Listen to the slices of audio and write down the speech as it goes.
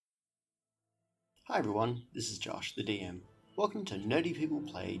Hi everyone, this is Josh, the DM. Welcome to Nerdy People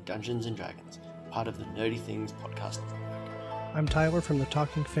Play Dungeons & Dragons, part of the Nerdy Things podcast network. I'm Tyler from the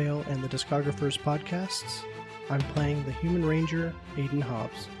Talking Fail and the Discographers podcasts. I'm playing the Human Ranger, Aiden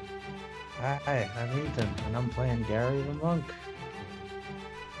Hobbs. Hi, I'm Ethan, and I'm playing Gary the Monk.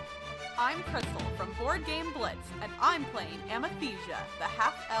 I'm Crystal from Board Game Blitz, and I'm playing Amathesia, the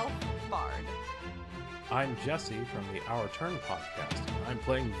half-elf bard. I'm Jesse from the Our Turn podcast, and I'm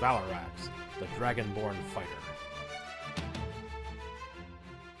playing Valarax, the Dragonborn fighter.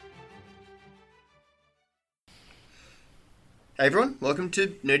 Hey everyone, welcome to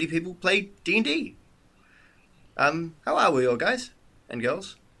Nerdy People Play D&D. How are we all, guys? And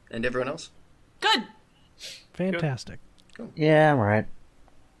girls? And everyone else? Good! Fantastic. Cool. Yeah, I'm right.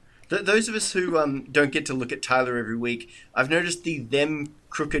 Those of us who don't get to look at Tyler every week, I've noticed the Them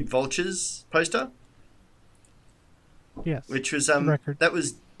Crooked Vultures poster, Yes. which was, Record. that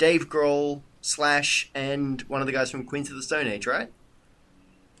was Dave Grohl, Slash, and one of the guys from Queens of the Stone Age, right?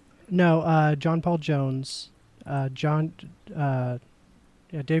 No, John Paul Jones, Dave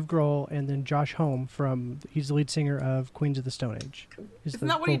Grohl, and then Josh Homme he's the lead singer of Queens of the Stone Age. He's Isn't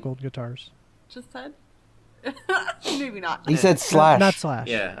the that what he- gold guitars. Just said? Maybe not. He said Slash. Not Slash.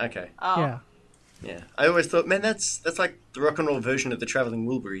 Yeah, okay. Oh. Yeah. Yeah. I always thought, man, that's like the rock and roll version of the Traveling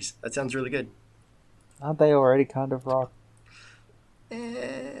Wilburys. That sounds really good. Aren't they already kind of rock?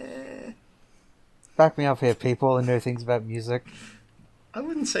 Eh, Back me up here, people who know things about music. I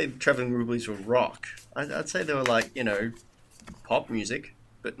wouldn't say the Traveling Wilburys were rock. I'd say they were like, pop music,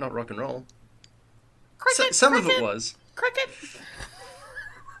 but not rock and roll. Cricket! Some cricket, of it was. Cricket!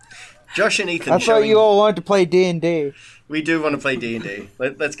 Josh and Ethan I thought showing... you all wanted to play D&D. We do want to play D&D.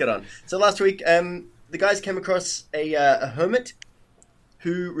 Let's get on. So last week, the guys came across a hermit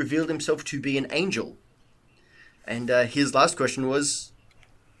who revealed himself to be an angel. And his last question was,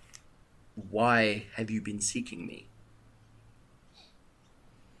 why have you been seeking me?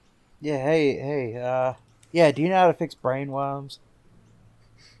 Yeah, hey, do you know how to fix brainworms?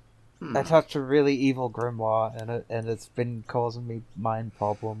 I touched a really evil grimoire, and it's been causing me mind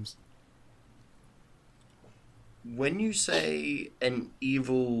problems. When you say an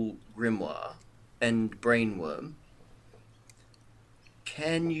evil grimoire and brainworm,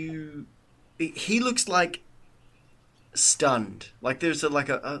 can you... He looks like stunned. Like there's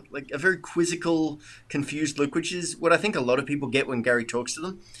a very quizzical, confused look, which is what I think a lot of people get when Gary talks to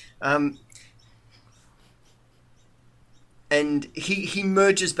them. And he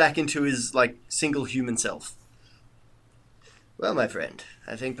merges back into his single human self. Well, my friend,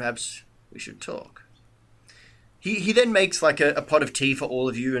 I think perhaps we should talk. He then makes a pot of tea for all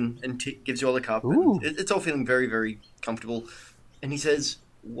of you and gives you all a cup. Ooh. It's all feeling very, very comfortable. And he says,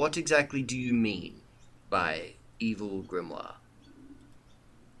 what exactly do you mean by evil grimoire?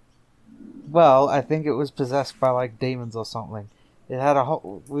 Well, I think it was possessed by, demons or something. It had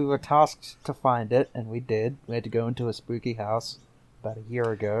we were tasked to find it, and we did. We had to go into a spooky house about a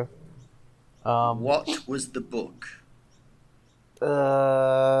year ago. What was the book?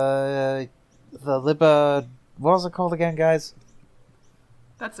 The Liber... What was it called again, guys?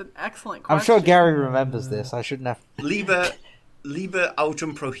 That's an excellent question. I'm sure Gary remembers this. I shouldn't have... Liber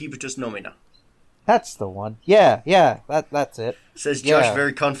autem prohibitus nomina. That's the one. Yeah, that's it. Says Josh Yeah.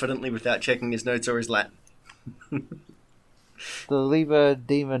 very confidently without checking his notes or his Latin. The Liber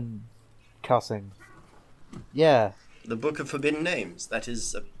Demon cussing. Yeah. The Book of Forbidden Names. That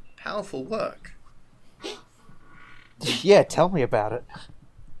is a powerful work. Yeah, tell me about it.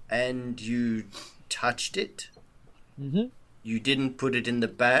 And you touched it? Mm-hmm. You didn't put it in the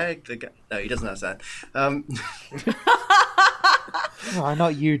bag? No, he doesn't ask that. Oh,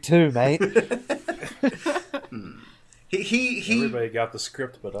 not you too, mate. He Everybody got the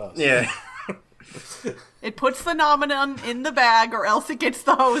script but us. Yeah. It puts the nominum in the bag, or else it gets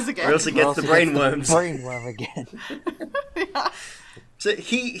the hose again. Or else it gets the brainworms. Brainworm again. Yeah. So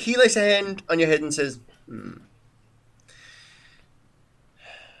he lays a hand on your head and says,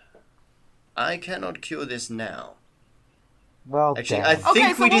 I cannot cure this now. Well, Actually, damn. I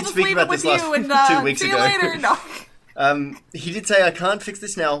think so we we'll did just speak leave about it with this last you and, 2 weeks see ago. you later. No. He did say, I can't fix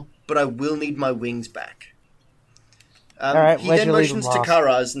this now, but I will need my wings back. Alright, he where'd then you leave motions them to last?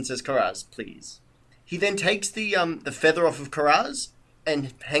 Karaz and says, Karaz, please. He then takes the feather off of Karaz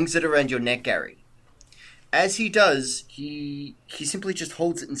and hangs it around your neck, Gary. As he does, he simply just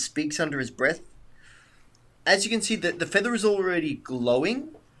holds it and speaks under his breath. As you can see, the feather is already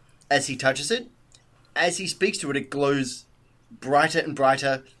glowing as he touches it. As he speaks to it, it glows brighter and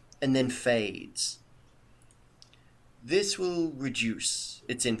brighter and then fades. This will reduce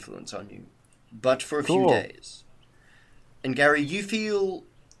its influence on you, but for a few Cool. days. And Gary, you feel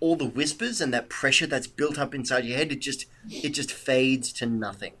all the whispers and that pressure that's built up inside your head, it just fades to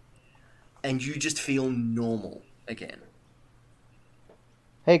nothing. And you just feel normal again.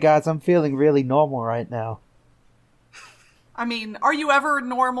 Hey guys, I'm feeling really normal right now. I mean, are you ever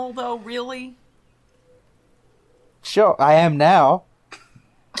normal, though, really? Sure, I am now.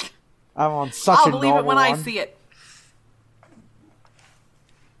 I'm on such I'll a believe it normal when I one. see it.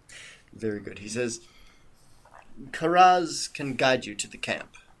 Very good. He says, Karaz can guide you to the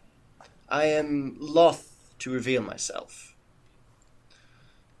camp. I am loth to reveal myself.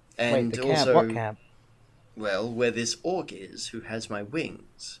 And Wait, the camp? also, What camp? well, where this orc is who has my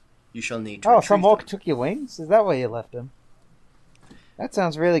wings, you shall need to Oh, retrieve some orc them. took your wings? Is that where you left them? That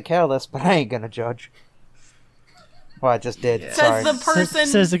sounds really careless, but I ain't gonna judge. Well, I just did. Yeah. Sorry. Says the person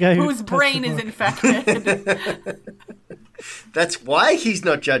Says the guy who whose touched brain the is book. infected. That's why he's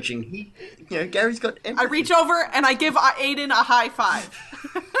not judging. Gary's got I empathy. reach over and I give Aiden a high five.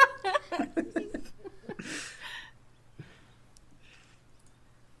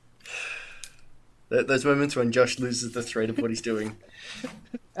 Those moments when Josh loses the thread of what he's doing.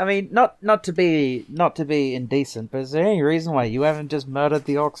 I mean, not to be indecent, but is there any reason why you haven't just murdered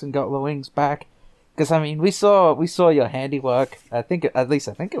the orcs and got the wings back? Because I mean, we saw your handiwork. I think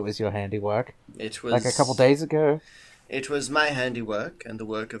it was your handiwork. It was Like a couple days ago. It was my handiwork and the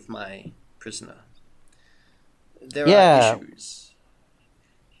work of my prisoner. There Yeah. are issues.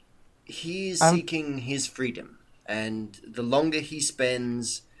 He's I'm- seeking his freedom, and the longer he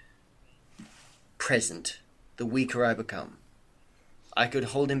spends present, the weaker I become. I could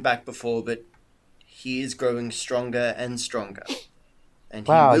hold him back before, but he is growing stronger and stronger. And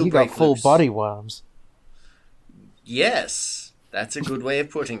Wow, he will you break got full loose. body worms. Yes, that's a good way of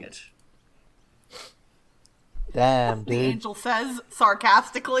putting it. Damn, The dude. angel says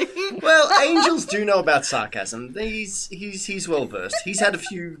sarcastically. Well, angels do know about sarcasm. He's well versed. He's had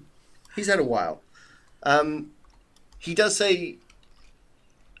a while. He does say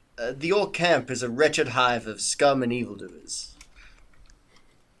the orc camp is a wretched hive of scum and evildoers.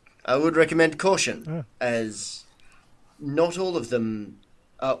 I would recommend caution, as not all of them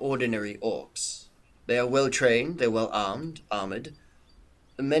are ordinary orcs. They are well trained, they're well armored.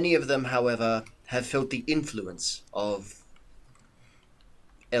 Many of them, however, have felt the influence of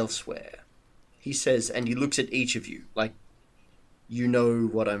elsewhere. He says, and he looks at each of you, like you know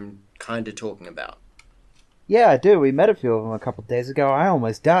what I'm kind of talking about. Yeah, I do. We met a few of them a couple days ago. I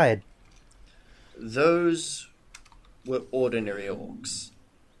almost died. Those were ordinary orcs.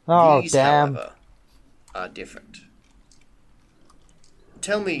 Oh, These, damn. however, are different.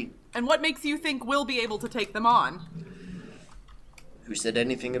 Tell me, And what makes you think we'll be able to take them on? who said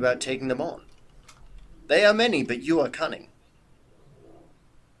anything about taking them on? They are many, but you are cunning.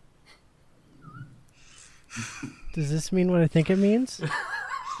 Does this mean what I think it means?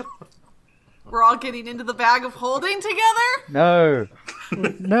 We're all getting into the bag of holding together? No.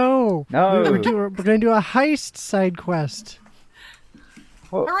 No. No. We're going to do a heist side quest.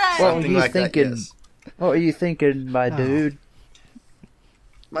 What, Hooray! what were Something you like that, thinking? yes. What were you thinking, my Oh. dude?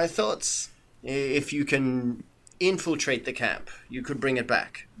 My thoughts, if you can infiltrate the camp, you could bring it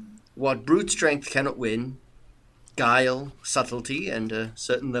back. What brute strength cannot win, guile, subtlety, and a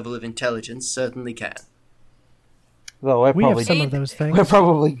certain level of intelligence certainly can. Well, we're We have probably some of those things. we're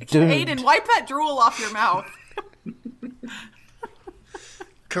probably doomed. Aiden, wipe that drool off your mouth.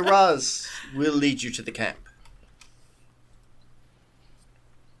 Karaz will lead you to the camp.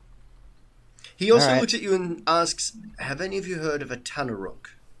 He also Alright. looks at you and asks, have any of you heard of a Tanaruk?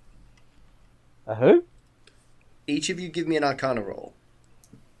 A who? Each of you give me an Arcana roll.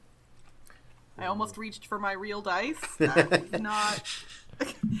 I almost reached for my real dice. That was not...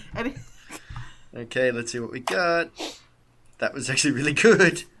 Any- Okay, let's see what we got. That was actually really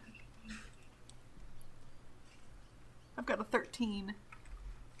good. I've got a 13.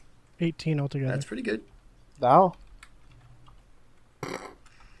 18 altogether. That's pretty good. Val?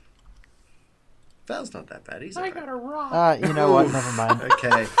 Val's not that bad. He's I alright. got a rock. You know what? Never mind.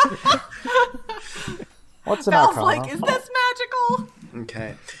 Okay. What's an Val's arcana? like, is this magical?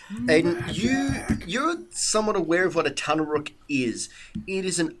 Okay. Aiden, you're somewhat aware of what a Tanaruk is. It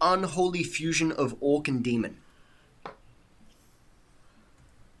is an unholy fusion of orc and demon.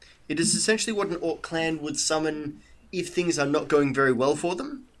 It is essentially what an orc clan would summon if things are not going very well for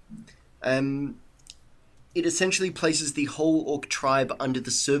them. It essentially places the whole orc tribe under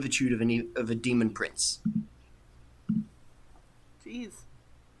the servitude of a demon prince. Jeez.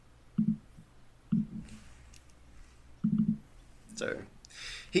 So,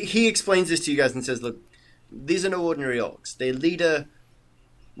 he explains this to you guys and says, look, these are no ordinary orcs. Their leader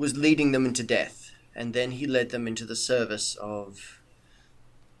was leading them into death, and then he led them into the service of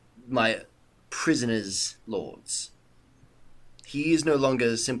my prisoners' lords. He is no longer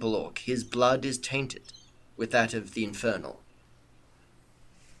a simple orc. His blood is tainted with that of the infernal.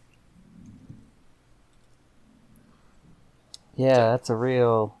 Yeah, that's a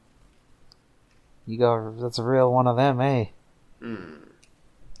real. That's a real one of them, eh?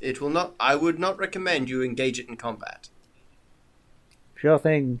 It will not. I would not recommend you engage it in combat. Sure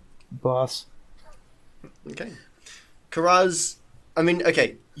thing, boss. Okay. Karaz,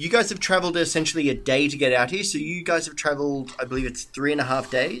 okay, you guys have travelled essentially a day to get out here, so you guys have travelled, I believe it's 3.5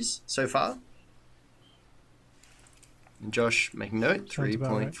 days so far. And Josh, making note,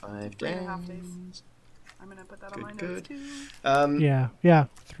 3.5 days. 3.5 days. I'm going to put that on my Good. notes too. Yeah,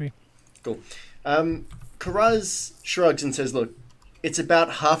 3. Cool. Karaz shrugs and says, look, it's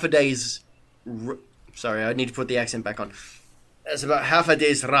about half a day's... Sorry, I need to put the accent back on. It's about half a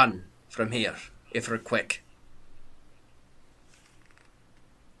day's run from here, if we're quick.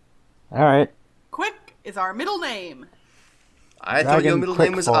 Alright. Quick is our middle name. I thought your Dragon middle Quick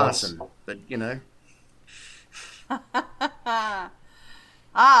name was Force. Arson, but,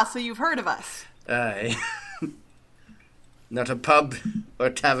 So you've heard of us. Aye. Not a pub or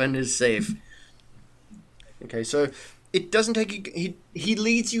tavern is safe. Okay, so it doesn't take you... He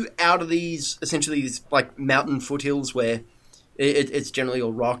leads you out of these, essentially, these, like, mountain foothills where it's generally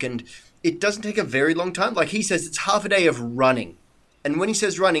all rock, and it doesn't take a very long time. Like he says, it's half a day of running. And when he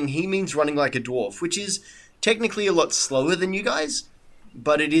says running, he means running like a dwarf, which is technically a lot slower than you guys,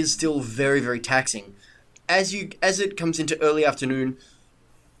 but it is still very, very taxing. As it comes into early afternoon,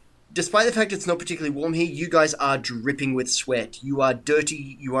 despite the fact it's not particularly warm here, you guys are dripping with sweat. You are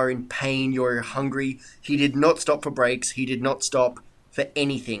dirty, you are in pain, you're hungry. He did not stop for breaks, he did not stop for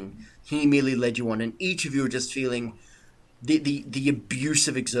anything. He merely led you on, and each of you are just feeling the abuse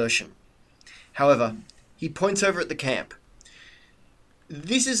of exertion. However, he points over at the camp.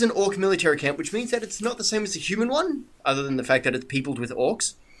 This is an orc military camp, which means that it's not the same as a human one, other than the fact that it's peopled with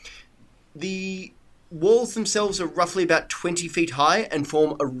orcs. The walls themselves are roughly about 20 feet high and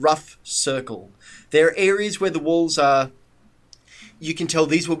form a rough circle. There are areas where the walls are... You can tell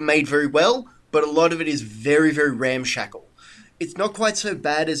these were made very well, but a lot of it is very, very ramshackle. It's not quite so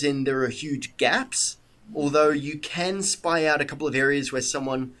bad as in there are huge gaps, although you can spy out a couple of areas where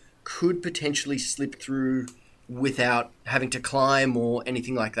someone could potentially slip through without having to climb or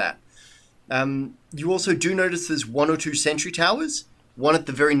anything like that. You also do notice there's 1 or 2 sentry towers, one at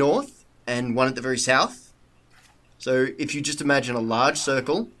the very north and one at the very south. So if you just imagine a large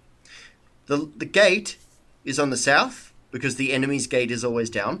circle, the gate is on the south because the enemy's gate is always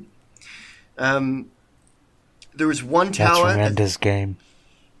down. There is one tower... That's Miranda's game.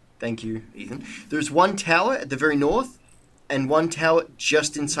 Thank you, Ethan. There's one tower at the very north and one tower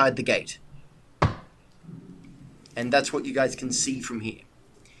just inside the gate. And that's what you guys can see from here.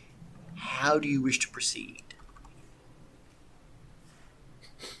 How do you wish to proceed?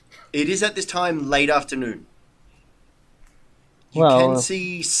 It is at this time late afternoon. You can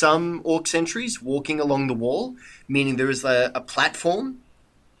see some orc sentries walking along the wall, meaning there is a platform.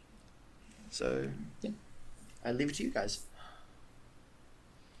 So, yeah. I leave it to you guys.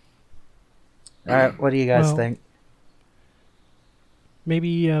 Alright, what do you guys Well, think?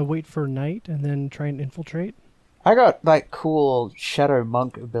 Maybe wait for night and then try and infiltrate. I got, like, cool Shadow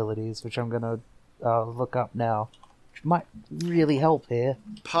Monk abilities, which I'm gonna look up now. Which might really help here.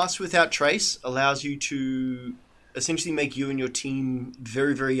 Pass Without Trace allows you to essentially make you and your team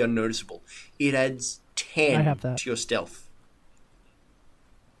very, very unnoticeable. It adds 10 I have that. to your stealth.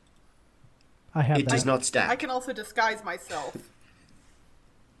 I have It that. does not stack. I can also disguise myself.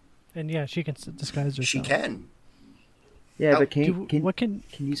 And yeah, she can disguise herself. She can. Yeah, Oh, but can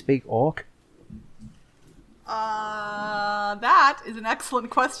you speak Orc? That is an excellent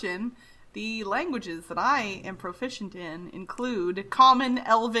question. The languages that I am proficient in include Common,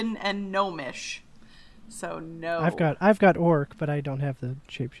 Elven, and Gnomish. So no. I've got orc, but I don't have the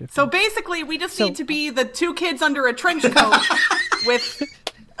shapeshifter. So basically, we just need to be the 2 kids under a trench coat with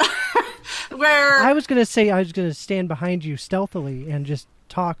where I was gonna stand behind you stealthily and just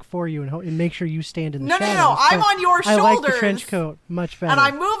talk for you and make sure you stand in the shadows. No, I'm So on your I like the shoulders. trench coat much better. and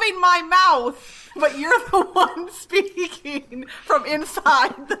I'm moving my mouth, but you're the one speaking from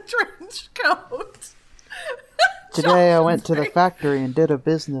inside the trench coat. Today I went to the factory and did a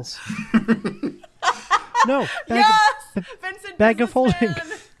business. No, Yes, Vincent bag of holding.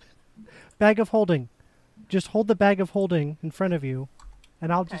 businessman. bag of holding. Just hold the bag of holding in front of you,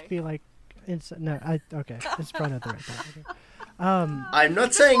 and I'll just Okay. be like, okay, it's probably not the right thing. I'm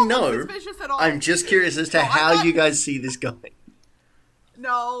not saying This won't look no. suspicious at all. I'm just curious as to I'm how not- you guys see this going.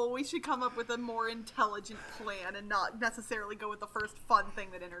 No, we should come up with a more intelligent plan and not necessarily go with the first fun thing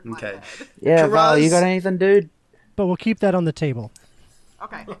that entered my Okay. head. Yeah, Val, you Karaz- got anything, dude? But we'll keep that on the table.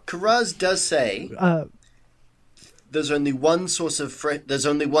 Okay. Karaz does say there's only one source of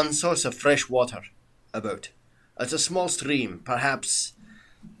fresh water about. It's a small stream, perhaps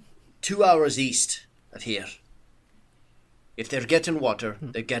 2 hours east of here. If they're getting water,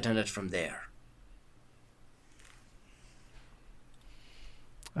 they're getting it from there.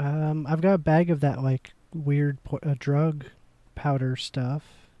 I've got a bag of that like weird drug powder stuff,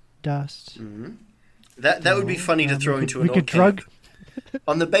 dust. That would be funny to throw into an we old could drug. camp.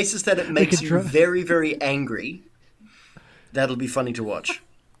 On the basis that it makes could you drug- very, very angry. That'll be funny to watch.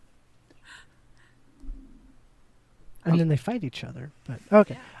 And then they fight each other. But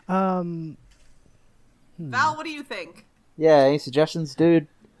okay. Val, what do you think? Yeah, any suggestions, dude?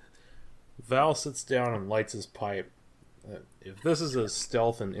 Val sits down and lights his pipe. If this is a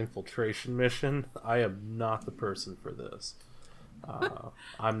stealth and infiltration mission, I am not the person for this.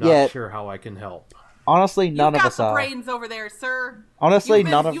 I'm not Yeah. sure how I can help. Honestly, none You've of got us the are. brains over there, sir. Honestly,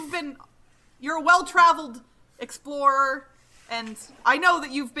 none of. You're a well-traveled explorer, and I know that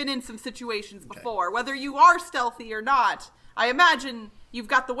you've been in some situations before. Whether you are stealthy or not, I imagine you've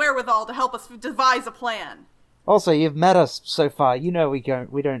got the wherewithal to help us devise a plan. Also, you've met us so far. You know we don't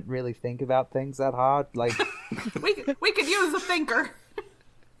really think about things that hard. Like, We could use a thinker.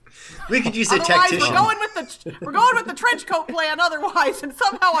 We could use a Otherwise, tactician. we're going with the trench coat plan. Otherwise, and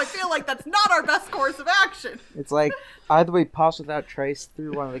somehow I feel like that's not our best course of action. it's like either we pass without trace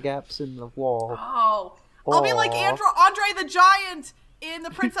through one of the gaps in the wall. Oh, I'll be like Aw. Andre the Giant in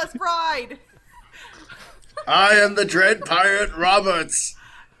The Princess Bride. I am the dread pirate Roberts.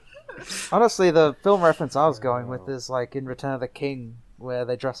 Honestly, the film reference I was going with is like in Return of the King, where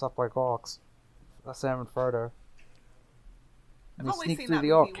they dress up like orcs. Sam and Frodo. And I've they only sneak seen through that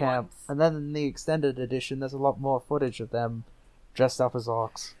the orc movie camp. once. And then in the extended edition, there's a lot more footage of them dressed up as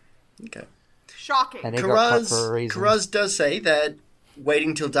orcs. Okay. Shocking. And it got cut for a Karaz, reason. Karaz does say that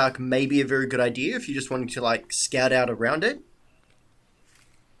waiting till dark may be a very good idea if you just wanted to like scout out around it.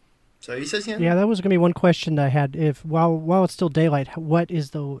 So he says, Yeah, that was going to be one question I had. If while it's still daylight,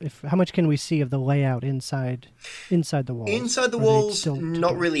 how much can we see of the layout inside the walls? Inside the Are they walls, still not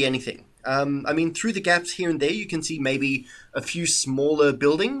together? really anything. I mean, through the gaps here and there, you can see maybe a few smaller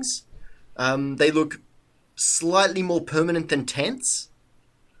buildings. They look slightly more permanent than tents.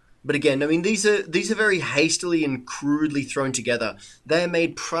 But again, I mean, these are very hastily and crudely thrown together. They are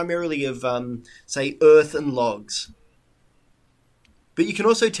made primarily of, say, earth and logs. But you can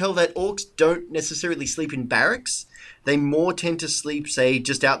also tell that orcs don't necessarily sleep in barracks. They more tend to sleep, say,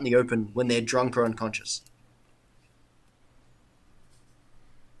 just out in the open when they're drunk or unconscious.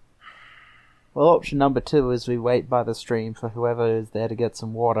 Well, option number 2 is we wait by the stream for whoever is there to get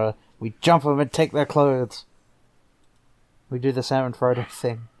some water. We jump them and take their clothes. We do the Sam and Frodo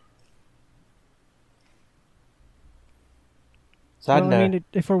thing. So I don't Well, know. I mean,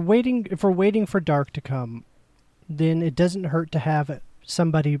 if we're waiting for dark to come, then it doesn't hurt to have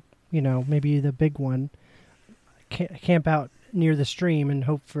somebody, maybe the big one, camp out near the stream and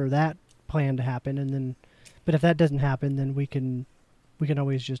hope for that plan to happen. And then, but if that doesn't happen, then we can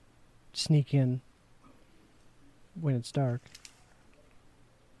always just sneak in when it's dark.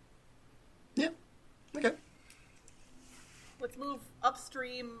 Yeah. Okay. Let's move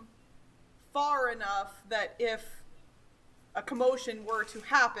upstream far enough that if a commotion were to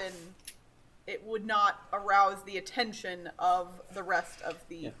happen, it would not arouse the attention of the rest of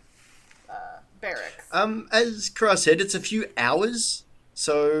the barracks. As Karaz said, it's a few hours,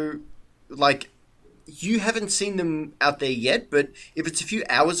 so, like, you haven't seen them out there yet, but if it's a few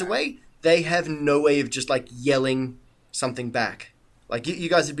hours away, they have no way of just, like, yelling something back. Like, you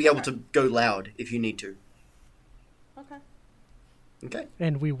guys would be able to go loud if you need to. Okay. Okay?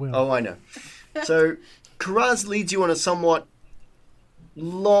 And we will. Oh, I know. So, Karaz leads you on a somewhat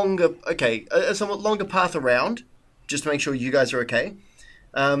longer path around, just to make sure you guys are okay.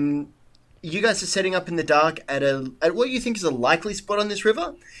 You guys are setting up in the dark at what you think is a likely spot on this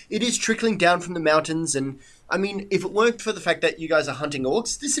river. It is trickling down from the mountains, and I mean, if it weren't for the fact that you guys are hunting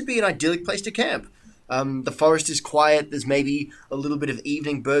orcs, this would be an idyllic place to camp. The forest is quiet. There's maybe a little bit of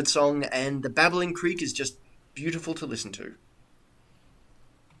evening birdsong, and the babbling creek is just beautiful to listen to.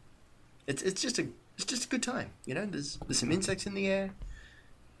 It's just a good time, There's some insects in the air.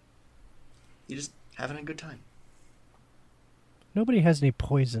 You're just having a good time. Nobody has any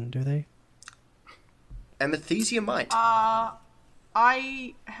poison, do they? Amethysia might.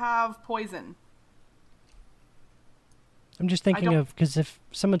 I have poison. I'm just thinking don't- of because if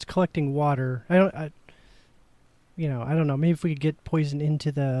someone's collecting water, I don't know. Maybe if we could get poison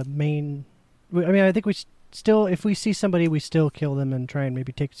into the main. I mean, I think we still, if we see somebody, we still kill them and try and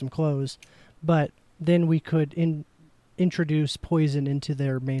maybe take some clothes. But then we could introduce poison into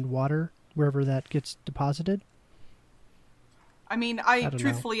their main water, wherever that gets deposited. I mean, I don't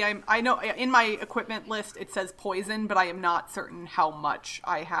truthfully, I know in my equipment list it says poison, but I am not certain how much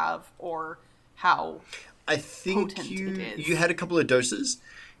I have or how I think potent it is. you had a couple of doses.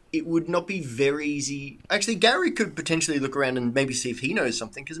 It would not be very easy. Actually, Gary could potentially look around and maybe see if he knows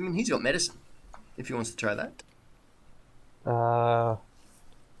something, because, I mean, he's got medicine, if he wants to try that.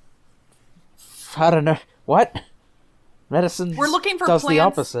 I don't know. What? Medicine We're looking for does plants. the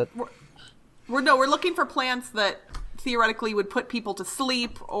opposite. We're looking for plants that theoretically would put people to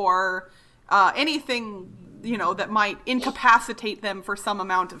sleep or anything, that might incapacitate them for some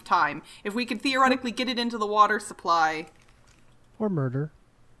amount of time. If we could theoretically get it into the water supply. Or murder.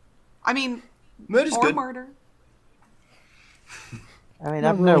 I mean, Murder's or good. murder. I mean, Yeah,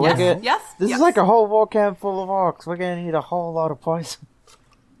 I don't know. well, We're Yes, gonna, yes. this yes. is like a whole war camp full of orcs. We're going to need a whole lot of poison.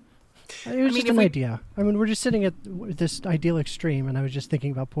 It was mean, just if an we- idea. I mean, we're just sitting at this ideal extreme, and I was just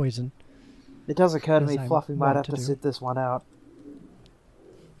thinking about poison. It does occur to As me I Fluffy might want have to to do. sit this one out.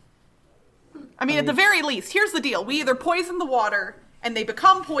 I mean, at the very least, here's the deal. We either poison the water and they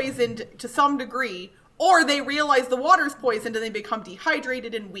become poisoned to some degree, or they realize the water's poisoned and they become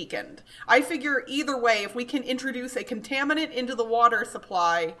dehydrated and weakened. I figure either way, if we can introduce a contaminant into the water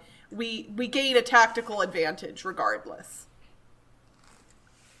supply, we gain a tactical advantage regardless.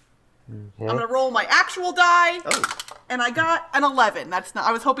 Okay. I'm going to roll my actual die, Oh, and I got an 11. That's not.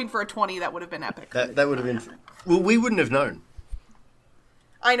 I was hoping for a 20. That would have been epic. that would have been... Well, we wouldn't have known.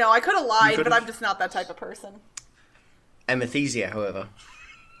 I know, I could have lied, could've- but I'm just not that type of person. Amethysia, however.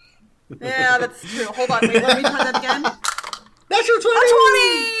 Yeah, that's true. Hold on, wait, let me try that again. Natural 20!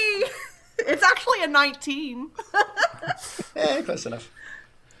 A 20! It's actually a 19. Yeah, close enough.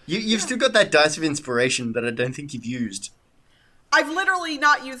 You've still got that dice of inspiration that I don't think you've used. I've literally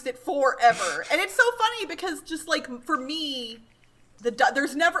not used it forever. And it's so funny because just like for me,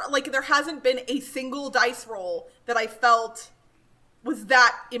 there's never, like, there hasn't been a single dice roll that I felt was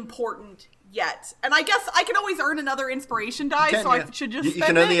that important yet. And I guess I can always earn another inspiration die, You can, so yeah. I should just You spend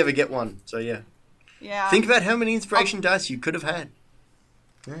can only it. ever get one, so yeah. Yeah. Think about how many inspiration dice you could have had.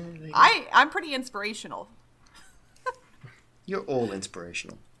 Yeah, there you go. I'm pretty inspirational. You're all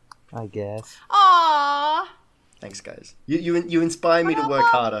inspirational. I guess. Aww. Thanks, guys. You inspire me to work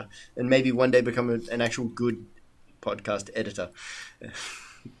harder and maybe one day become an actual good podcast editor.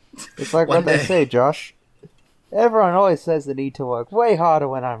 It's like One what they day. say, Josh. Everyone always says they need to work way harder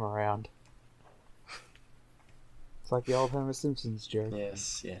when I'm around. It's like the old Homer Simpsons joke.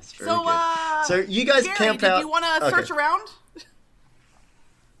 Yes, very So, good. So you guys Gary, camp did out. you want to Okay. search around?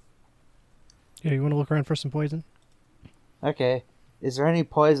 Yeah, you want to look around for some poison? Okay. Is there any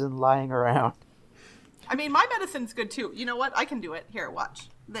poison lying around? I mean, my medicine's good too. You know what? I can do it. Here, watch.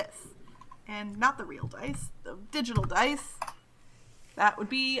 This. And not the real dice, the digital dice. That would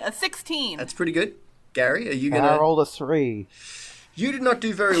be a 16. That's pretty good. Gary, are you And I gonna? rolled a 3. You did not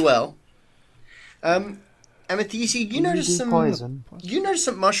do very well. Amethyst, you noticed do some poison. You noticed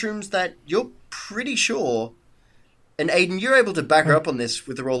some mushrooms that you're pretty sure. And Aiden, you're able to back her up on this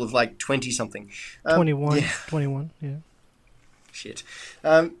with a roll of like 20 something. 21. Yeah. 21, yeah. Shit.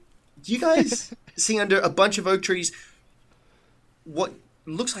 You guys see under a bunch of oak trees what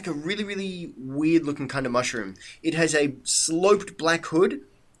looks like a really, really weird looking kind of mushroom. It has a sloped black hood,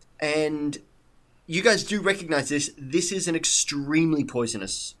 and you guys do recognize this. This is an extremely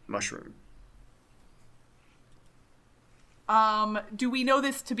poisonous mushroom. Do we know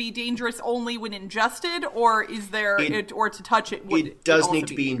this to be dangerous only when ingested, or is there or to touch it? Would It does also need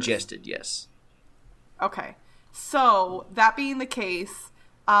to be dangerous? ingested, yes. Okay. So that being the case,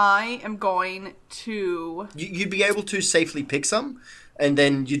 I am going to. You'd be able to safely pick some, and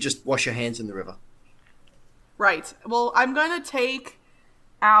then you just wash your hands in the river. Right. Well, I'm going to take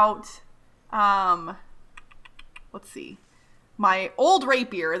out. Let's see. My old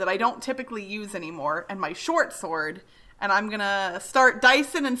rapier that I don't typically use anymore, and my short sword, and I'm gonna start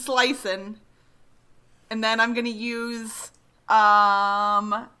dicing and slicing, and then I'm gonna use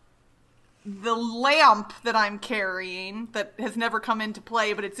the lamp that I'm carrying that has never come into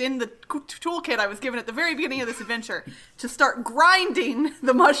play, but it's in the toolkit I was given at the very beginning of this adventure, to start grinding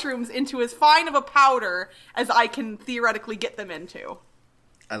the mushrooms into as fine of a powder as I can theoretically get them into.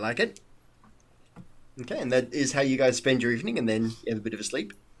 I like it. Okay, and that is how you guys spend your evening, and then you have a bit of a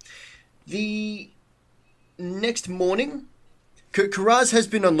sleep. The next morning, Karaz has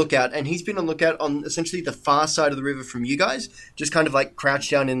been on lookout, and he's been on lookout on essentially the far side of the river from you guys, just kind of like crouched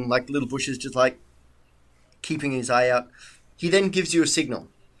down in like little bushes, just like keeping his eye out. He then gives you a signal.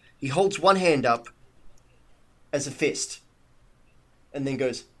 He holds one hand up as a fist, and then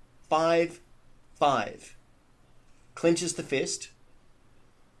goes 5, 5. Clenches the fist,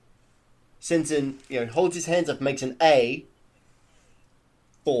 sends in, holds his hands up, makes an A,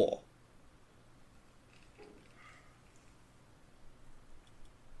 4.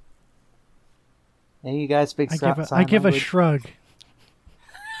 And you guys speak I give a language? shrug.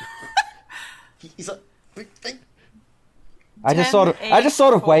 He's like, I just 10,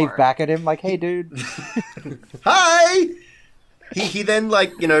 sort of 8, wave 4. back at him like, "Hey, dude." hi! He then,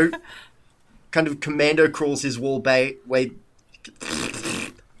 kind of commando crawls his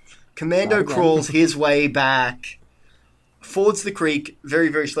crawls his way back, fords the creek very,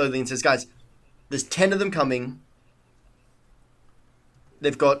 very slowly and says, guys, there's 10 of them coming.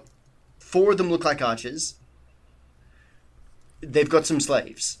 They've got 4 of them look like archers. They've got some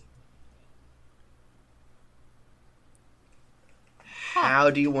slaves. How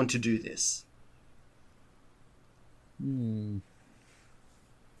do you want to do this?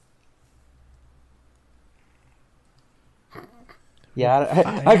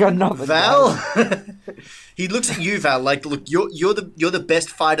 Yeah, I got nothing. Val, guys. he looks at you, Val. Like, look, you're the best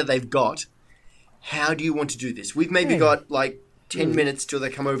fighter they've got. How do you want to do this? We've maybe got 10 minutes till they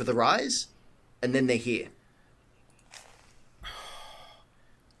come over the rise, and then they're here.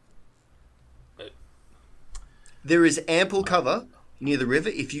 There is ample cover near the river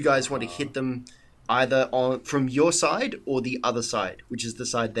if you guys want to hit them either from your side or the other side, which is the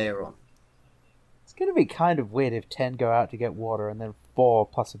side they're on. It's gonna be kind of weird if 10 go out to get water and then 4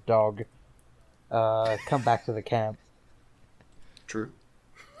 plus a dog come back to the camp. True.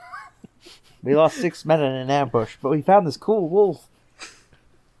 We lost 6 men in an ambush, but we found this cool wolf.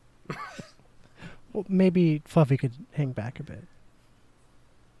 Well, maybe Fluffy could hang back a bit.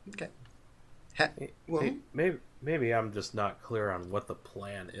 Okay. Maybe I'm just not clear on what the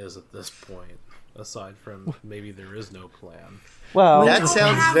plan is at this point, aside from maybe there is no plan. Well, that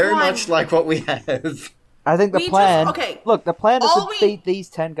sounds have very one. much like what we have. I think the We plan. just- okay. Look, the plan is All to we- beat these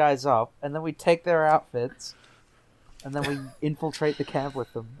 10 guys up, and then we take their outfits, and then we infiltrate the camp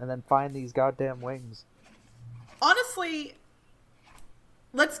with them, and then find these goddamn wings. Honestly,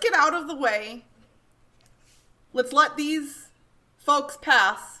 let's get out of the way. Let's let these folks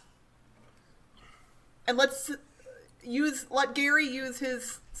pass. And let Gary use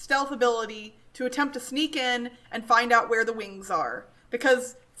his stealth ability to attempt to sneak in and find out where the wings are.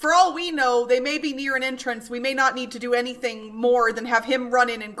 Because for all we know, they may be near an entrance. We may not need to do anything more than have him run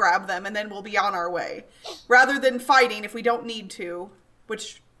in and grab them, and then we'll be on our way. Rather than fighting if we don't need to,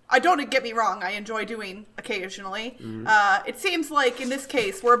 which don't get me wrong, I enjoy doing occasionally. It seems like in this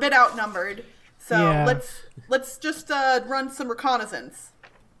case we're a bit outnumbered, so Yeah. let's just run some reconnaissance.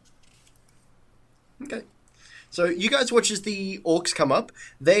 Okay. So you guys watch as the orcs come up.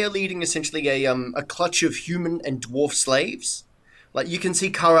 They are leading essentially a clutch of human and dwarf slaves. Like you can see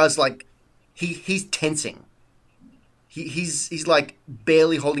Kara's he's tensing. He's like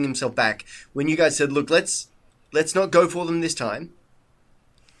barely holding himself back. When you guys said, "Look, let's not go for them this time.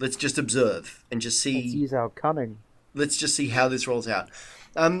 Let's just observe and just see." Let's use our cunning. Let's just see how this rolls out.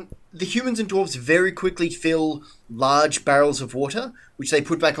 The humans and dwarves very quickly fill large barrels of water, which they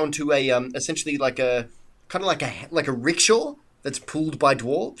put back onto a essentially like a rickshaw that's pulled by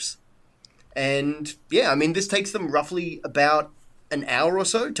dwarves. And yeah, I mean this takes them roughly about an hour or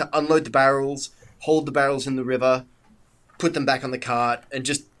so to unload the barrels, hold the barrels in the river, put them back on the cart, and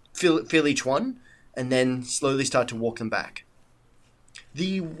just fill each one, and then slowly start to walk them back.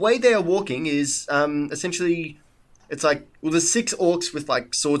 The way they are walking is essentially. It's there's 6 orcs with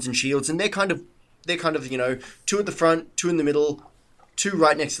swords and shields, and they're kind of 2 at the front, 2 in the middle, 2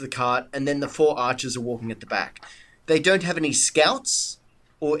 right next to the cart, and then the 4 archers are walking at the back. They don't have any scouts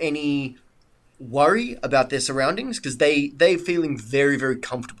or any worry about their surroundings because they're feeling very, very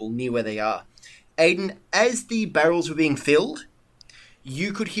comfortable near where they are. Aiden, as the barrels were being filled,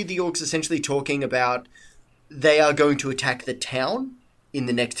 you could hear the orcs essentially talking about they are going to attack the town in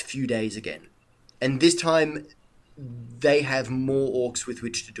the next few days again. And this time they have more orcs with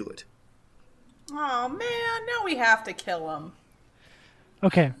which to do it. Oh man, now we have to kill him.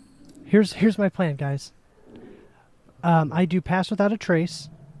 Okay, here's my plan, guys. I do pass without a trace.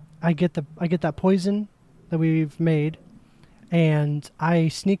 I get that poison that we've made, and I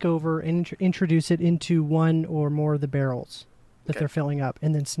sneak over and introduce it into one or more of the barrels that they're filling up,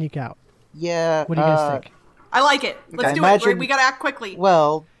 and then sneak out. Yeah. What do you guys think? I like it. Let's do Imagine- it. We gotta act quickly.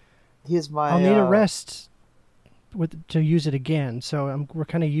 Well, here's my. I'll need a rest to use it again, so we're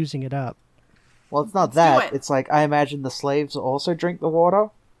kind of using it up. Well, it's not do that. it. It's I imagine the slaves also drink the water.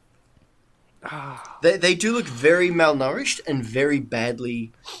 They do look very malnourished and very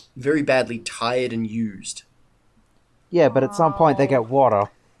badly tired and used. Yeah, but at some point they get water.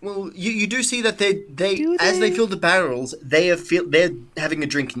 Well, you do see that they Do as they they? fill the barrels, they're having a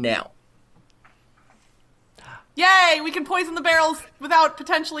drink now. Yay! We can poison the barrels without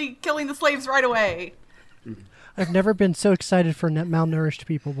potentially killing the slaves right away. I've never been so excited for malnourished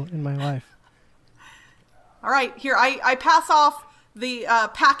people in my life. All right, here I pass off the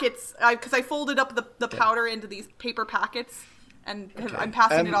packets because I folded up the powder into these paper packets, and I'm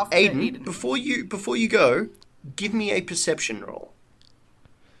passing it off to Aiden, Aiden. before you go, give me a perception roll.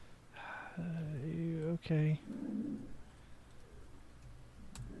 Okay.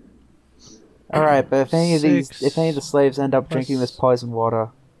 All right, but if any of Six the slaves end up plus- drinking this poison water,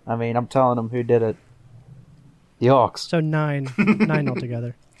 I mean, I'm telling them who did it. The orcs. So 9. 9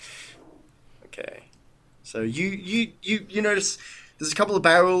 altogether. Okay. So you notice there's a couple of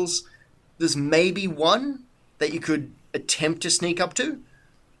barrels. There's maybe one that you could attempt to sneak up to.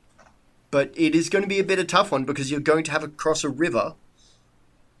 But it is going to be a bit of a tough one because you're going to have to cross a river.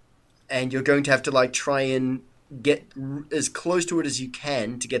 And you're going to have to like try and get as close to it as you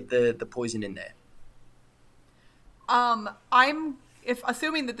can to get the poison in there. If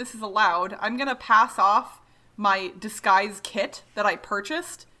assuming that this is allowed, I'm gonna pass off my disguise kit that I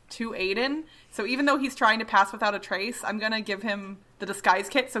purchased to Aiden. So even though he's trying to pass without a trace, I'm gonna give him the disguise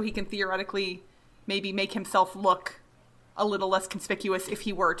kit so he can theoretically maybe make himself look a little less conspicuous if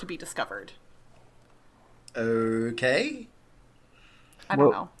he were to be discovered. Okay. I don't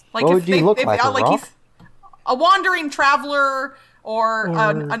What- know. Like what if would you look like, a rock? he's a wandering traveler or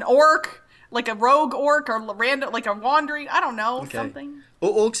an orc, like a rogue orc or random like a wandering. I don't know Okay. something.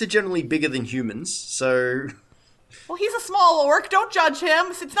 Well, orcs are generally bigger than humans, so Well, he's a small orc. Don't judge him.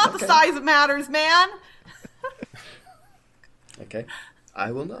 It's not the size that matters, man. okay.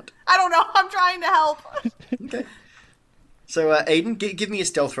 I will not. I don't know. I'm trying to help. Okay. So, Aiden, give me a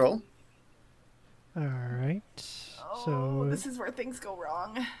stealth roll. All right. Oh, So this is where things go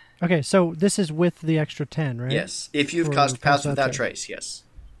wrong. okay, so this is with the extra 10, right? Yes. If you've For cast Pass Pass Without Without Trace. Trace, yes.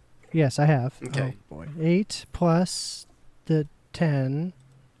 Yes, I have. Okay. Oh boy. 8 plus the 10.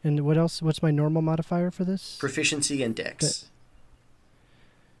 And what else? What's my normal modifier for this? Proficiency and Dex.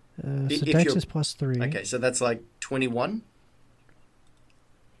 So if Dex you're- is plus 3. Okay, so that's like 21.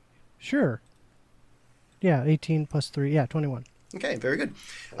 Sure. Yeah, 18 plus 3. Yeah, 21. Okay, very good.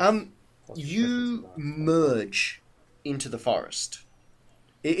 You merge into the forest.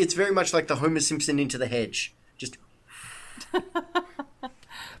 It's very much like the Homer Simpson into the hedge. Just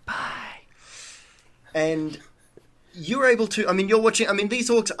bye. And you're able to. I mean, you're watching. I mean, these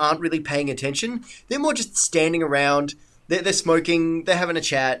orcs aren't really paying attention. They're more just standing around. They're smoking. They're having a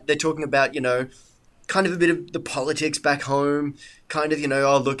chat. They're talking about kind of a bit of the politics back home. Kind of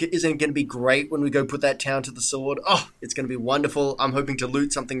oh look, isn't it going to be great when we go put that town to the sword? Oh, it's going to be wonderful. I'm hoping to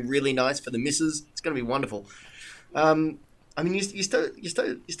loot something really nice for the missus. It's going to be wonderful. I mean, you start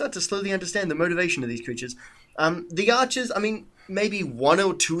to slowly understand the motivation of these creatures. The archers, I mean, maybe one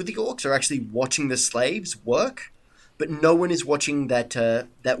or two of the orcs are actually watching the slaves work, but no one is watching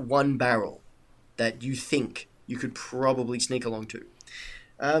that one barrel that you think you could probably sneak along to.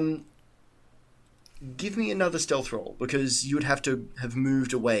 Give me another stealth roll, because you would have to have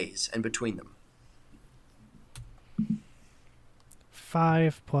moved a ways and between them.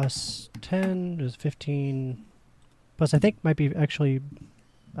 5 plus 10 is 15. Plus, I think might be actually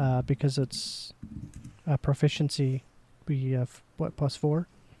because it's proficiency. We have what plus 4.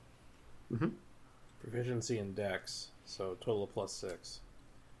 Proficiency in Dex, so total of plus 6.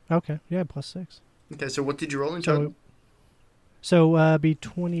 Okay, yeah, plus 6. Okay, so what did you roll in total? So be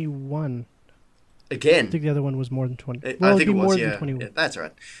 21. Again. I think the other one was more than 20. I Well, think it'd it be was, more yeah. than 21. Yeah, that's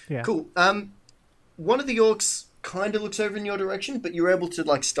right. Yeah. Cool. One of the orcs kind of looks over in your direction, but you're able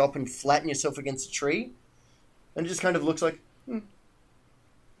to stop and flatten yourself against a tree, and it just kind of looks like, And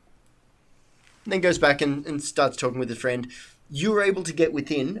then goes back and starts talking with his friend. You were able to get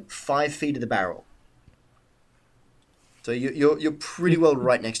within 5 feet of the barrel, so you're pretty well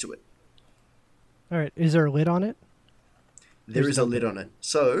right next to it. All right. Is there a lid on it? There is a lid on it.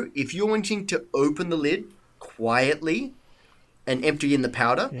 So if you're wanting to open the lid quietly and empty in the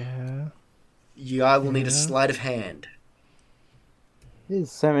powder, Yeah. you will need a Yeah. sleight of hand.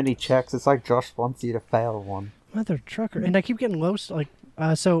 There's so many checks. It's like Josh wants you to fail one. Mother trucker. And I keep getting low. So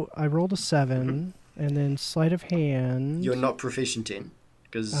I rolled a 7, and then sleight of hand. You're not proficient in,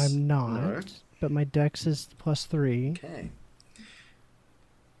 because I'm not. No. But my dex is plus 3. Okay.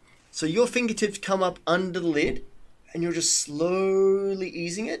 So your fingertips come up under the lid, and you're just slowly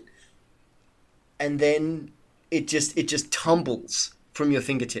easing it, and then it just tumbles from your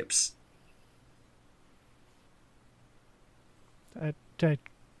fingertips.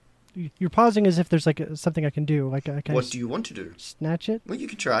 You're pausing as if there's like something I can do. Like I can What do you want to do? snatch it. Well, you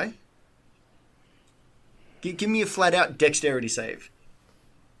could try. Give me a flat-out dexterity save.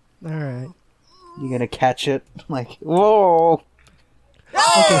 All right. You're gonna catch it. Like, whoa!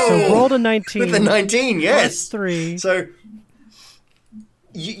 Okay, so rolled a 19. With a 19, yes. Plus 3. So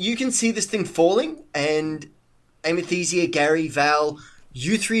you can see this thing falling, and Amethysia, Gary, Val,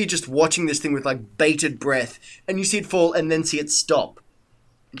 you three are just watching this thing with like bated breath, and you see it fall and then see it stop.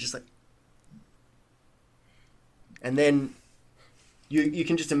 And just like, and then you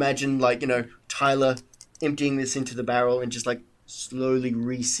can just imagine, like, Tyler emptying this into the barrel and just like slowly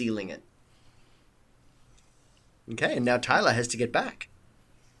resealing it. Okay, and now Tyler has to get back.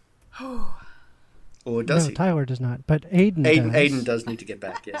 Or does No, he? Tyler does not, but Aiden does. Aiden does need to get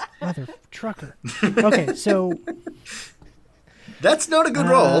back, yes. Mother trucker. Okay, so That's not a good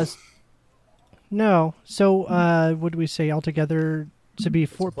roll. no. So what do we say altogether? To be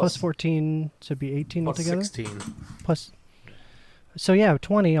plus 14, so be 18 Plus altogether. 16. Plus. So yeah,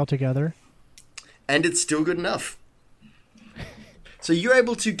 20 altogether. And it's still good enough. So you're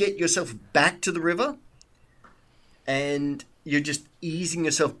able to get yourself back to the river, and you're just easing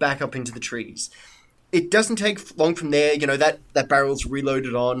yourself back up into the trees. It doesn't take long from there, that barrel's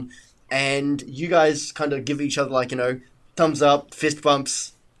reloaded on, and you guys kind of give each other, like, thumbs up, fist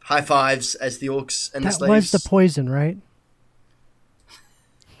bumps, high fives as the orcs and the That slaves. was the poison, right?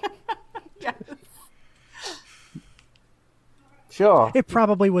 Yeah. Sure. It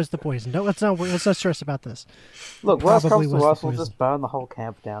probably was the poison. No, let's not stress about this. Look, worst probably comes to was the worst, we'll poison. just burn the whole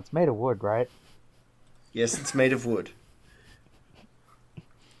camp down. It's made of wood, right? Yes, it's made of wood.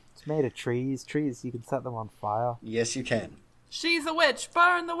 It's made of trees. Trees, you can set them on fire. Yes, you can. She's a witch.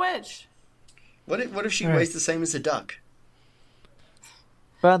 Burn the witch. What if she All right. weighs the same as a duck?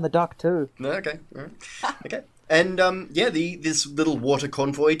 Burn the duck too. No, okay. All right. Okay. And, this little water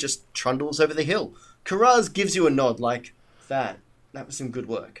convoy just trundles over the hill. Karaz gives you a nod like, that was some good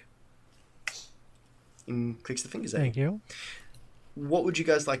work. And clicks the fingers at Thank you. What would you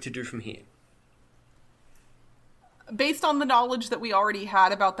guys like to do from here? Based on the knowledge that we already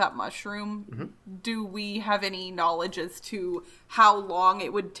had about that mushroom, Mm-hmm. do we have any knowledge as to how long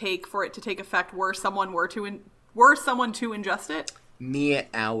it would take for it to take effect were someone to ingest it? Mere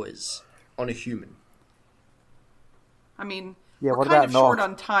hours on a human. I mean, Yeah, we're what kind about of short Nog?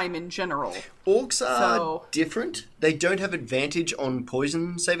 on time in general. Orcs are So- different. They don't have advantage on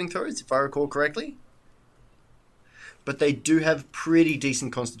poison saving throws, if I recall correctly. But they do have pretty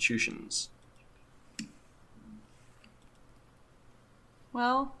decent constitutions.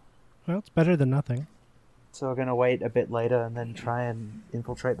 Well, Well, it's better than nothing. So we're gonna wait a bit later and then try and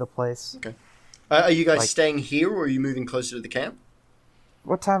infiltrate the place. Okay. Are you guys Like- staying here, or are you moving closer to the camp?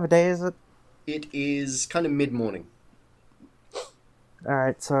 What time of day is it? It is kind of mid-morning.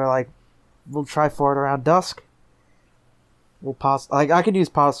 Alright, so we'll try for it around dusk. We'll pass. I can use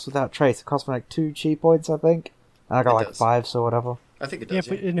pass without trace. It costs me 2 chi points, I think. And I got It does. 5, or whatever. I think it Yeah,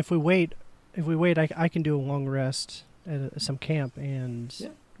 does. Yeah, and if we wait, I can do a long rest at some camp and Yeah.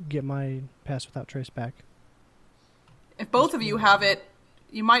 get my pass without trace back. if both of you have it,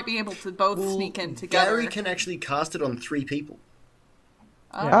 you might be able to both Well, sneak in together. Gary can actually cast it on 3 people.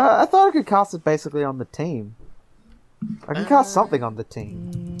 Oh. I thought I could cast it basically on the team. I can cast something on the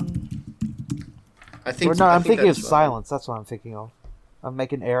team. I think. Or no, I I'm think thinking of that's right. silence. That's what I'm thinking of. I'm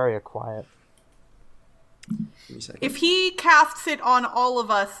making area quiet. Give me a second. If he casts it on all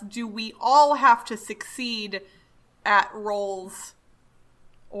of us, do we all have to succeed at rolls?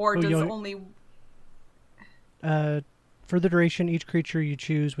 Or Oh, does you'll- only... For the duration, each creature you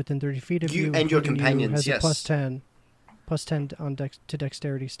choose within 30 feet of You you, and your including companions, has yes. a plus 10 on to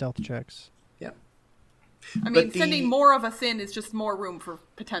dexterity stealth checks. Yeah. I mean, But sending more of us in is just more room for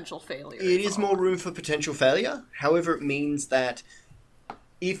potential failure. It is more room for potential failure. However, it means that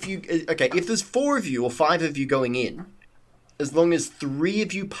if there's 4 of you or 5 of you going in, as long as 3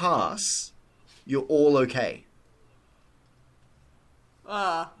 of you pass, you're all okay.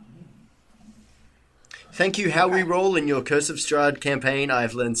 Thank you, How We Roll, in your Curse of Strahd campaign.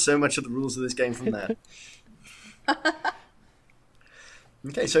 I've learned so much of the rules of this game from that.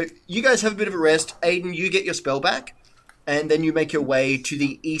 Okay, so you guys have a bit of a rest. Aiden, you get your spell back, and then you make your way to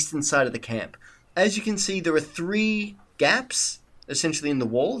the eastern side of the camp. As you can see, there are 3 gaps, essentially, in the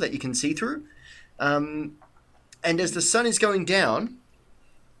wall that you can see through. And as the sun is going down,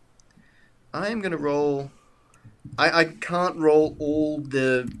 I am going to roll... I can't roll all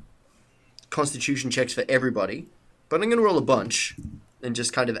the constitution checks for everybody, but I'm going to roll a bunch and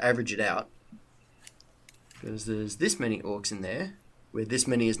just kind of average it out. Because there's this many orcs in there, where this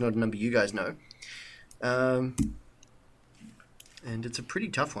many is not a number you guys know. And it's a pretty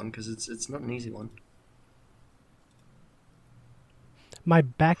tough one because it's not an easy one. My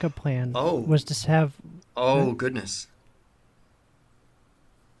backup plan was to have. Oh, goodness.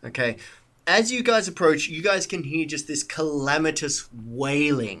 Okay. As you guys approach, you guys can hear just this calamitous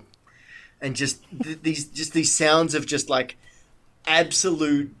wailing. And just these sounds of just like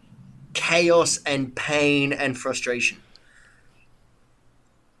absolute chaos and pain and frustration.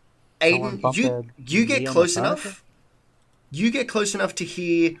 Aiden, you get close enough. You get close enough to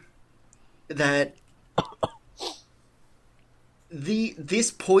hear that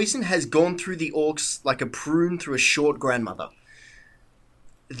this poison has gone through the orcs like a prune through a short grandmother.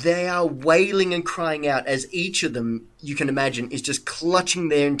 They are wailing and crying out as each of them, you can imagine, is just clutching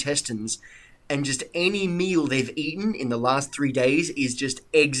their intestines, and just any meal they've eaten in the last 3 days is just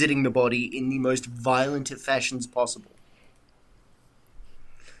exiting the body in the most violent of fashions possible.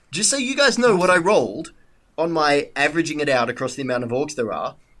 Just so you guys know what I rolled on my averaging it out across the amount of orcs there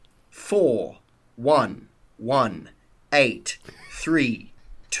are: 4, 1, 1, 8, 3,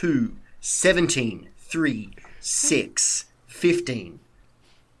 2, 17, 3, 6, 15.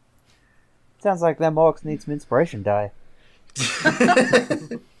 Sounds like them orcs need some inspiration die.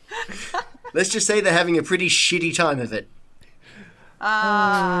 Let's just say they're having a pretty shitty time of it.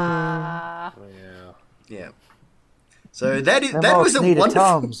 Yeah. Yeah. So that was a needed wonderful.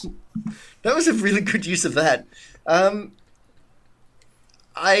 Toms. That was a really good use of that.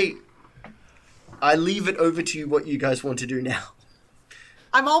 I leave it over to you what you guys want to do now.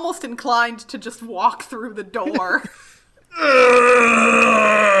 I'm almost inclined to just walk through the door.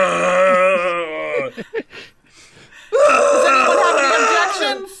 Does anyone have any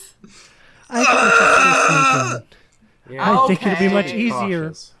objections? I think we should sneak in. Yeah. I think it'll be much Okay. easier.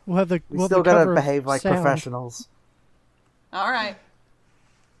 Cautious. We'll have the We we'll have still the gotta cover of behave like sound. professionals. All right.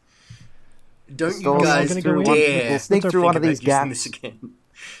 Don't Still you guys gonna go in? dare We'll sneak through one of think these about using this gaps. again.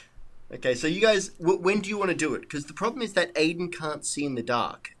 Okay, so you guys, when do you want to do it? Because the problem is that Aiden can't see in the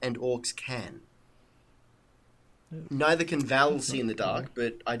dark, and orcs can. Neither can Val see in the dark,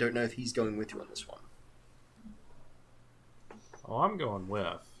 but I don't know if he's going with you on this one. Oh, I'm going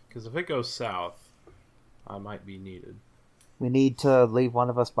with. Because if it goes south, I might be needed. We need to leave one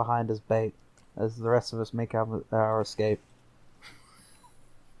of us behind as bait, as the rest of us make our escape.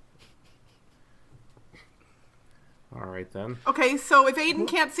 Alright then. Okay, so if Aiden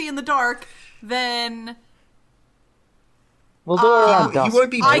can't see in the dark, then We'll do it around He dusk.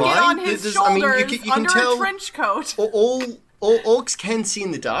 won't be I blind. get on his There's- shoulders I mean, you can under tell a trench coat. all orcs can see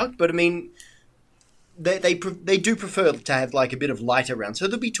in the dark, but I mean, they do prefer to have like a bit of light around. So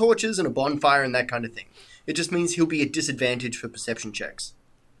there'll be torches and a bonfire and that kind of thing. It just means he'll be at disadvantage for perception checks.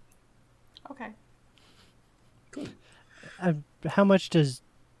 Okay. How much does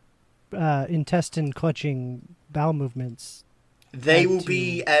intestine clutching bowel movements? They Add will to-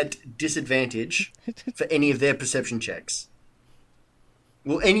 be at disadvantage for any of their perception checks.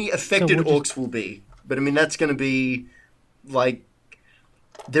 Well, any affected we'll orcs will be, but I mean that's going to be like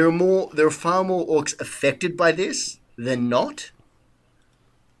there are far more orcs affected by this than not.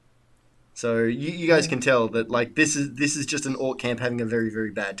 So you guys can tell that like this is just an orc camp having a very,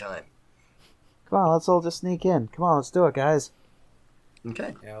 very bad time. Come on, let's all just sneak in. Come on, let's do it, guys.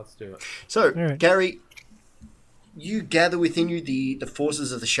 Okay. Yeah, let's do it. So, right. Gary, you gather within you the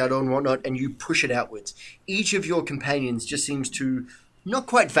forces of the shadow and whatnot, and you push it outwards. Each of your companions just seems to not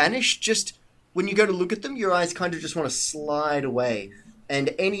quite vanish, just when you go to look at them, your eyes kind of just want to slide away,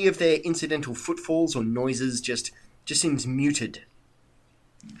 and any of their incidental footfalls or noises just seems muted.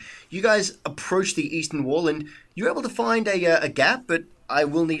 You guys approach the eastern wall, and you're able to find a gap, but I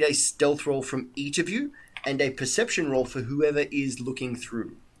will need a stealth roll from each of you, and a perception roll for whoever is looking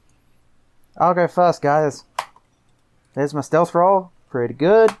through. I'll go first, guys. There's my stealth roll. Pretty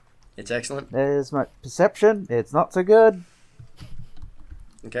good. It's excellent. There's my perception. It's not so good.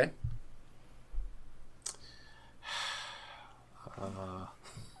 Okay.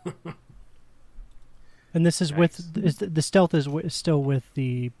 And this is with the stealth is still with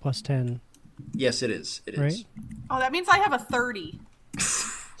the +10, Yes, it is. It is. right? Oh, that means I have a 30.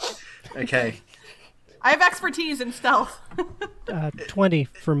 Okay. I have expertise in stealth. 20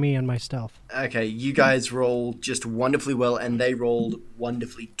 for me on my stealth. Okay. You guys rolled just wonderfully well, and they rolled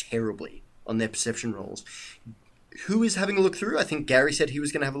wonderfully terribly on their perception rolls. Who is having a look through? I think Gary said he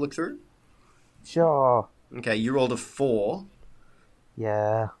was going to have a look through. Sure. Okay. You rolled a 4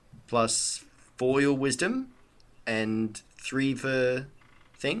 Yeah. plus 4 your wisdom and 3 for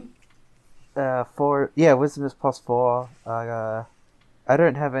thing. 4. Yeah, wisdom is +4. I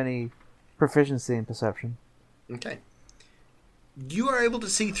don't have any proficiency in perception. Okay. You are able to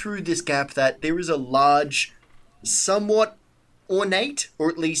see through this gap that there is a large, somewhat ornate, or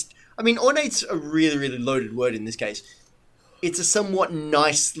at least, I mean, ornate's a really, really loaded word in this case. It's a somewhat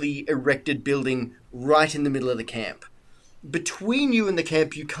nicely erected building right in the middle of the camp. Between you and the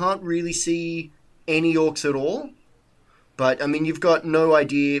camp, you can't really see any orcs at all. But, I mean, you've got no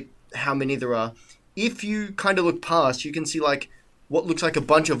idea how many there are. If you kind of look past, you can see, like, what looks like a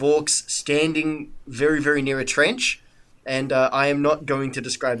bunch of orcs standing very, very near a trench. And I am not going to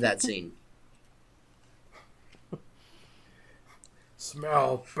describe that scene.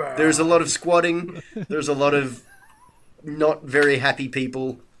 Smell bad. There's a lot of squatting. There's a lot of not very happy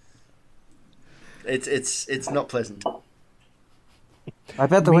people. It's not pleasant. I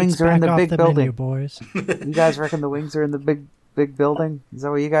bet the Meats wings are in back the off big the building. menu, boys. You guys reckon the wings are in the big building? Is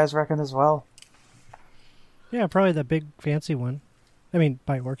that what you guys reckon as well? Yeah, probably the big fancy one. I mean,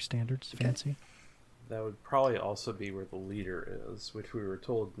 by orc standards, fancy. That would probably also be where the leader is, which we were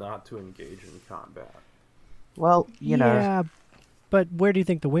told not to engage in combat. Well, you know. Yeah, but where do you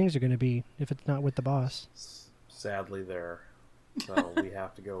think the wings are going to be if it's not with the boss? Sadly, there. So we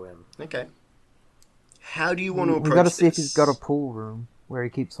have to go in. Okay. How do you want to approach We've got to see if this? he's got a pool room where he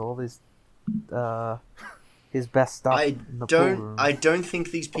keeps all his best stuff I in the pool room. I don't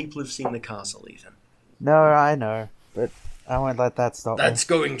think these people have seen the castle, Ethan. No, I know, but I won't let that stop That's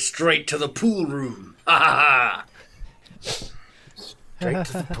going straight to the pool room. Ha ha ha! Straight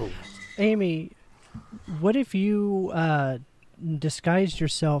to the pool. Amy, what if you disguised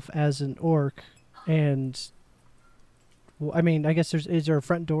yourself as an orc and... Well, I mean, I guess is there a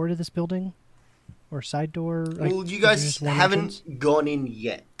front door to this building? Or side door? Like, Well, you is there guys just one haven't entrance? gone in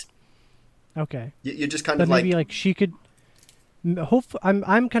yet. Okay. You're just kind But of like... maybe like she could...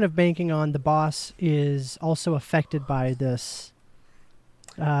 I'm kind of banking on the boss is also affected by this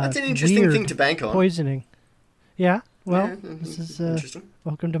That's an interesting weird thing to bank on. poisoning. Yeah, well, Yeah, this is interesting.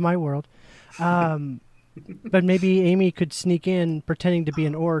 welcome to my world. But maybe Amy could sneak in pretending to be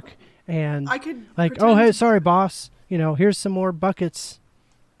an orc and I could like, pretend oh hey, to- sorry boss, here's some more buckets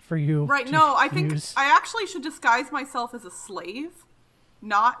for you. Right, to no, I think use." I actually should disguise myself as a slave,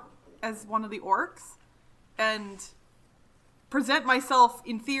 not as one of the orcs, and present myself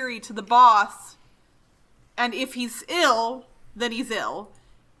in theory to the boss, and if he's ill, then he's ill,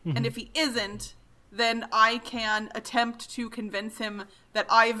 and if he isn't, then I can attempt to convince him that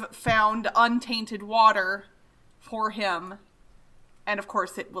I've found untainted water for him, and of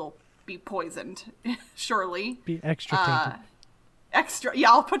course it will be poisoned, surely. Be extra tainted. Extra,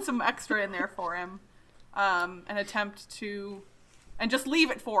 yeah, I'll put some extra in there for him, and attempt to, and just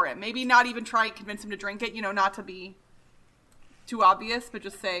leave it for him. Maybe not even try and convince him to drink it, not to be too obvious, but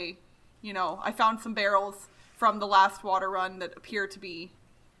just say, I found some barrels from the last water run that appear to be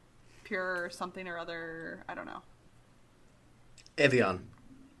pure or something or other. I don't know. Evian.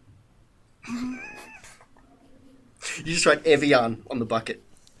 You just write Evian on the bucket.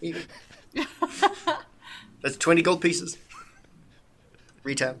 That's 20 gold pieces.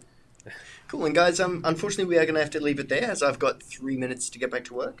 Retail. Cool, and guys, unfortunately we are going to have to leave it there as I've got 3 minutes to get back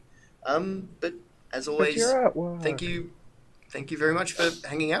to work. But as always, you're at work. thank you very much for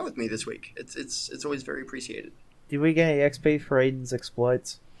hanging out with me this week. It's always very appreciated. Did we get any XP for Aiden's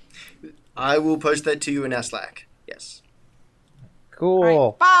exploits? I will post that to you in our Slack. Yes. Cool. All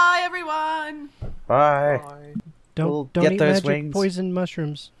right, bye, everyone. Bye. We'll Don't get eat those magic wings. poison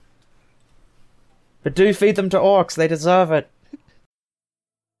mushrooms. But do feed them to orcs. They deserve it.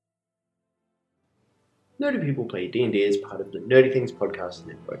 Nerdy People Play D&D is part of the Nerdy Things Podcast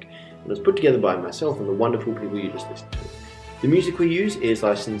Network and was put together by myself and the wonderful people you just listened to. The music we use is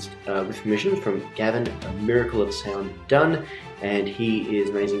licensed with permission from Gavin, A Miracle of Sound Done, and he is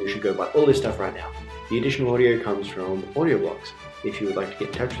amazing. You should go buy all this stuff right now. The additional audio comes from Audioblocks. If you would like to get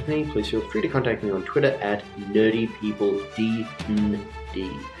in touch with me, please feel free to contact me on Twitter at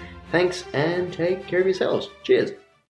NerdyPeopleDND. Thanks, and take care of yourselves. Cheers.